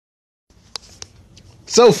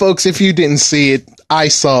So, folks, if you didn't see it, I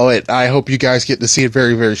saw it. I hope you guys get to see it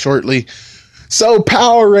very, very shortly. So,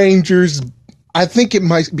 Power Rangers, I think it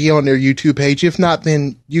might be on their YouTube page. If not,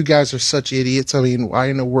 then you guys are such idiots. I mean, why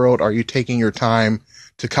in the world are you taking your time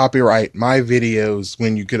to copyright my videos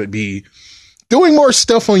when you could be doing more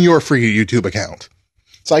stuff on your free YouTube account?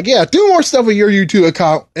 It's like, yeah, do more stuff on your YouTube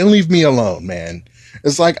account and leave me alone, man.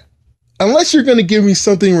 It's like, unless you're going to give me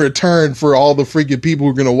something in return for all the freaking people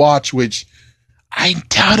who are going to watch, which I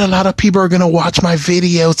doubt a lot of people are going to watch my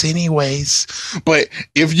videos anyways. But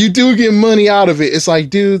if you do get money out of it, it's like,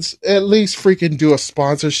 dudes, at least freaking do a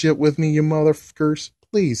sponsorship with me, you motherfuckers.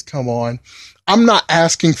 Please, come on. I'm not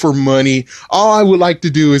asking for money. All I would like to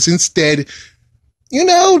do is instead,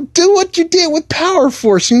 do what you did with Power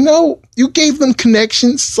Force. You gave them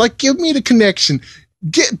connections. It's like, give me the connection.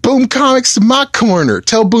 Get Boom Comics to my corner.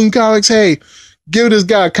 Tell Boom Comics, hey, give this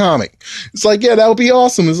guy a comic. It's like, yeah, that would be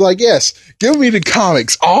awesome. It's like, yes, give me the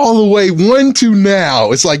comics all the way 1 to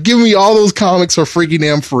now. It's like, give me all those comics for freaking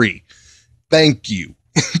damn free. Thank you.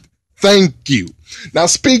 Thank you. Now,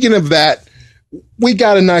 speaking of that, we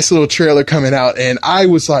got a nice little trailer coming out, and I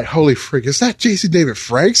was like, holy frick, is that Jason David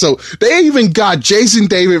Frank? So they even got Jason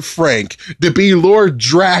David Frank to be Lord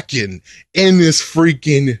Draken in this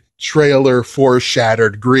freaking trailer for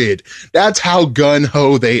Shattered Grid. That's how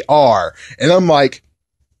gun-ho they are. And I'm like,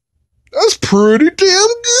 that's pretty damn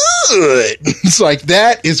good. It's like,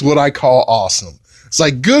 that is what I call awesome. It's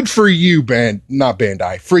like, good for you, not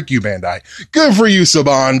Bandai. Freak you, Bandai. Good for you,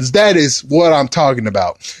 Sabans. That is what I'm talking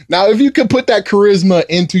about. Now, if you could put that charisma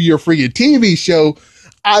into your freaking TV show,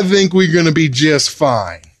 I think we're going to be just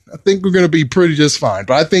fine. I think we're going to be pretty just fine.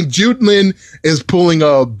 But I think Judd Lynn is pulling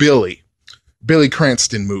a Billy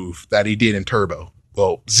Cranston move that he did in Turbo.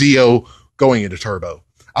 Well, Zeo going into Turbo.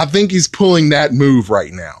 I think he's pulling that move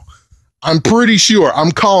right now. I'm pretty sure.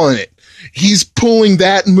 I'm calling it. He's pulling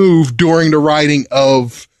that move during the writing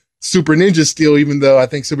of Super Ninja Steel, even though I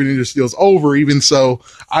think Super Ninja Steel's over. Even so,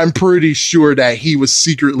 I'm pretty sure that he was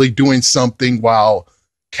secretly doing something while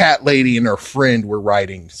Cat Lady and her friend were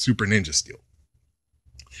writing Super Ninja Steel.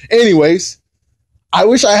 Anyways, I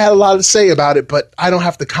wish I had a lot to say about it, but I don't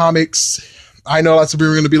have the comics. I know lots of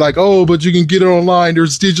people are going to be like, oh, but you can get it online.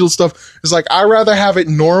 There's digital stuff. It's like, I'd rather have it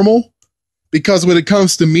normal, because when it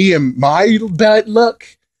comes to me and my bad luck,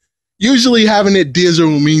 usually having it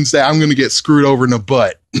digital means that I'm going to get screwed over in the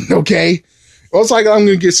butt. Okay? Well, it's like I'm going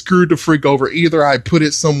to get screwed the freak over. Either I put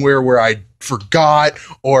it somewhere where I forgot,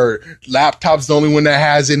 or laptop's the only one that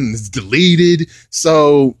has it and it's deleted.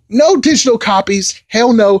 So no digital copies.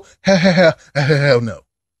 Hell no. Hell no.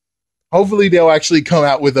 Hopefully they'll actually come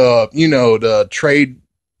out with the trade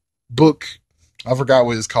book. I forgot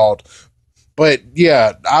what it's called. But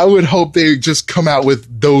yeah, I would hope they just come out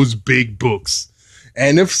with those big books.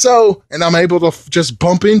 And if so, and I'm able to just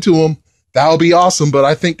bump into them, that'll be awesome. But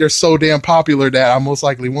I think they're so damn popular that I most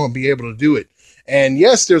likely won't be able to do it. And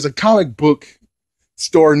yes, there's a comic book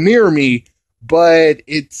store near me, but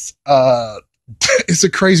it's a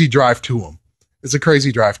crazy drive to them. It's a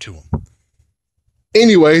crazy drive to them.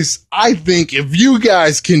 Anyways, I think if you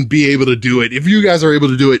guys can be able to do it, if you guys are able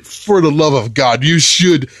to do it, for the love of God, you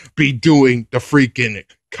should be doing the freaking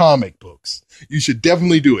comic books. You should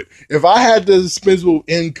definitely do it. If I had the disposable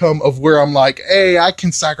income of where I'm like, hey, I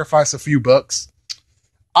can sacrifice a few bucks,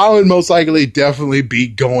 I would most likely definitely be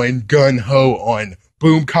going gun-ho on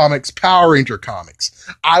Boom Comics, Power Ranger comics.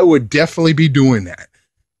 I would definitely be doing that.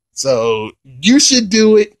 So you should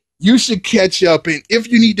do it. You should catch up. And if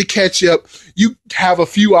you need to catch up, you have a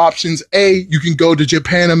few options. A, you can go to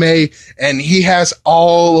Japanime and he has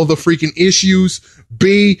all of the freaking issues.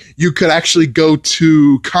 B, you could actually go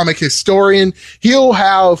to Comic Historian. He'll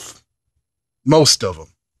have most of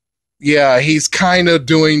them. Yeah, he's kind of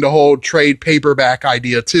doing the whole trade paperback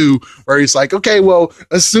idea too, where he's like, okay, well,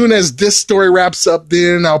 as soon as this story wraps up,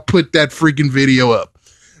 then I'll put that freaking video up.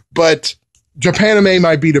 But Japanime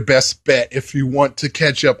might be the best bet if you want to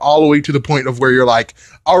catch up all the way to the point of where you're like,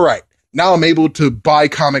 all right, now I'm able to buy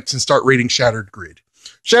comics and start reading Shattered Grid.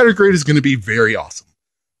 Shattered Grid is going to be very awesome.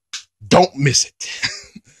 Don't miss it.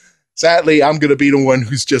 Sadly, I'm going to be the one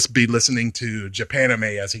who's just be listening to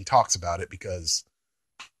Japanime as he talks about it, because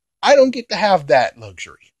I don't get to have that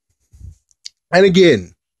luxury. And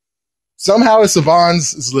again, somehow if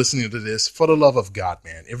Sabans is listening to this, for the love of God,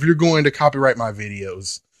 man, if you're going to copyright my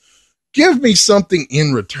videos, give me something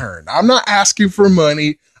in return. I'm not asking for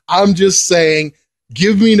money. I'm just saying,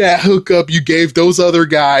 give me that hookup you gave those other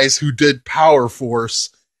guys who did Power Force,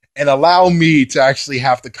 and allow me to actually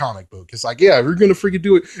have the comic book. It's like, yeah, we're going to freaking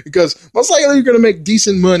do it, because most likely you're going to make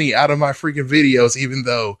decent money out of my freaking videos, even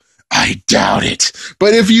though I doubt it.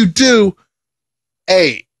 But if you do,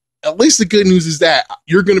 hey, at least the good news is that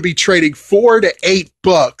you're going to be trading $4 to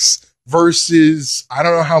 $8 versus I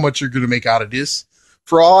don't know how much you're going to make out of this.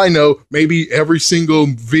 For all I know, maybe every single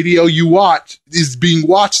video you watch is being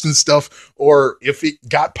watched and stuff. Or if it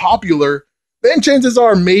got popular, then chances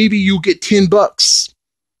are maybe you get $10.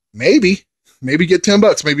 Maybe get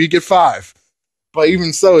 $10. Maybe you get 5. But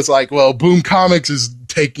even so, it's like, well, Boom Comics is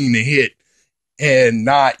taking the hit and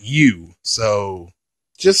not you. So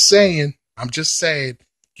just saying, I'm just saying,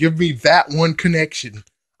 give me that one connection.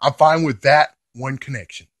 I'm fine with that one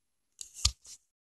connection.